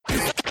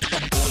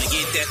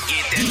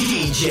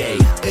DJ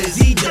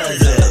Izzy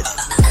does it.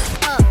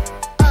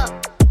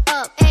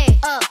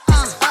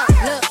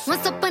 Look,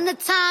 once upon a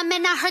time,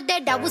 and I heard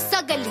that I was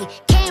ugly.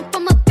 Came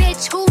from a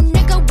bitch who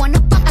nigga wanna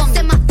fuck on. I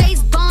said my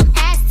face bomb,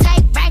 ass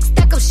tight, rack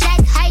stuck up, shack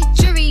height,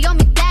 jury on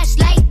me,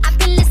 flashlight. I've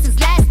been listening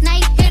last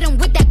night, hit him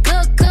with that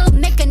good,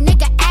 make a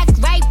nigga act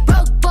right.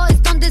 Broke boys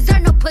don't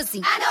deserve no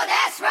pussy. I know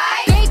that's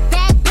right. Big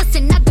bag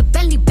bustin' out the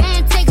belly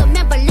band, take a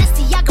man,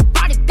 Balenciaga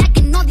brought it back,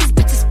 and all these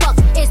bitches fuck.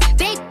 It's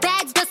big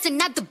bags bustin'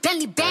 out the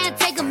belly band,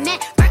 take a man,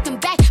 rockin'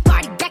 back,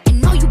 party back,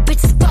 and all you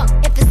bitches fuck.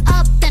 If it's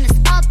up, then it's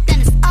up, then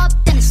it's up,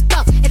 then it's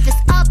stuck. If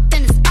it's up,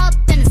 then it's up,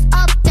 then it's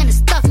up, then it's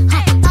stuck.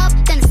 Up,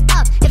 then it's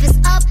up. If it's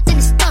up, then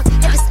it's stuck.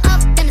 If it's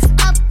up, then it's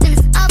up, then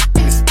it's up,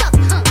 then it's stuck.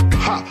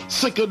 Ha,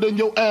 sicker than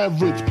your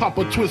average.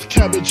 Papa twist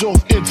cabbage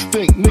off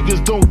instinct.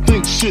 Niggas don't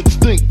think shit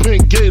stink.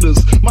 Pink Gators,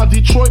 my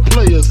Detroit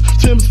players.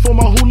 Tim's for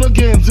my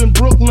hooligans in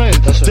Brooklyn.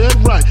 Dead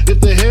right,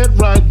 if they head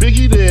right,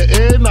 Biggie there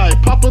every night.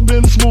 Papa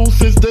been smooth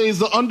since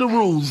days of under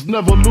rules.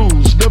 Never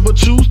lose, never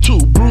choose to.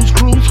 Bruise,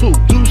 cruise, who?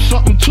 Do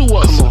something to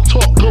us.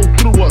 Talk, go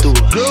through us.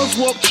 Girls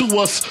walk to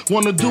us,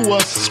 wanna do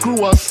us,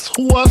 screw us.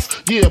 Who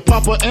us? Yeah,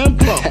 Papa and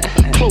Pup.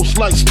 Close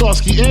like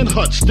Starsky and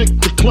Hutch, stick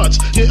the clutch.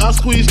 Yeah, I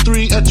squeeze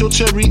 3 at your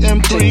cherry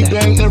M3.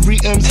 Bang every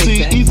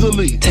MC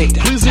easily.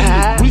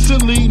 Pleasingly.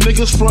 Recently,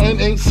 niggas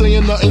frontin' ain't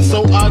saying nothing,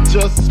 so I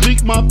just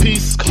speak my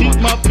peace, keep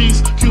my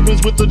peace.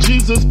 Cubans with the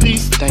Jesus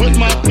piece, with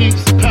my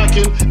peeps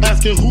packing,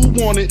 asking who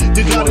want it.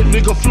 You got it,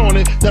 nigga, flaunt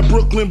it. That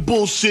Brooklyn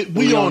bullshit,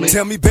 we on it.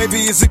 Tell me, baby,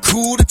 is it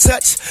cool to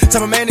touch?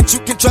 Tell a man that you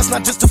can trust,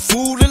 not just a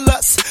fool in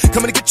lust.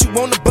 Coming to get you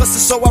on the bus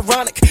is so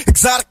ironic.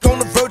 Exotic on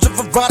the verge of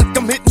erotic.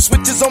 I'm hitting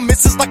switches on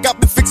misses like I've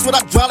been fixed with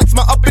hydraulics.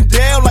 My up and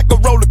down like a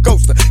roller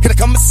coaster. Can I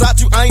come inside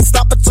you? I ain't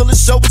stopping till the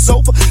show is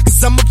over.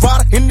 Cause I'm a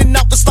rider, in and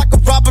out just like a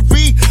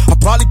robbery. I'll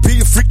probably be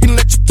a freak and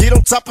let you get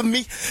on top of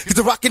me. Cause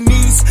the rockin'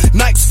 these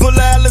nights full of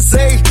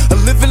Alizé. A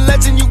living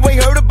legend, you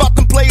ain't heard about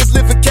them players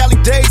living Cali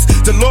days.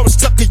 Dolores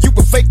Tucker, you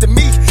were fake to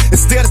me.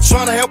 Instead of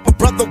trying to help a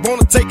brother,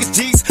 wanna take his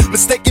G's.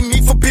 Mistaking me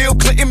for Bill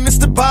Clinton,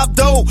 Mr. Bob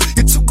Dole.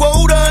 You're too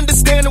old to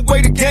understand the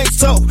way the game's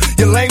told.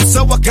 You're lame,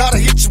 so I gotta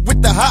hit you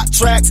with the hot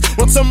tracks.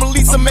 Once I'm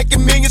released, I'm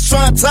making millions,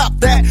 trying to top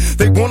that.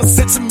 They wanna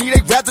censor me,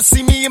 they'd rather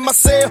see me in my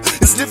cell.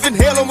 It's living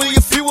hell, only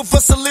a few of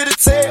us a little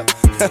tale.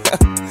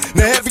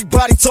 Now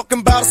everybody talking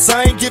about us,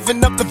 I ain't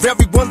giving up to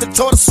everyone that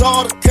taught us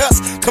all to cuss.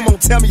 Come on,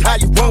 tell me how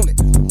you want it.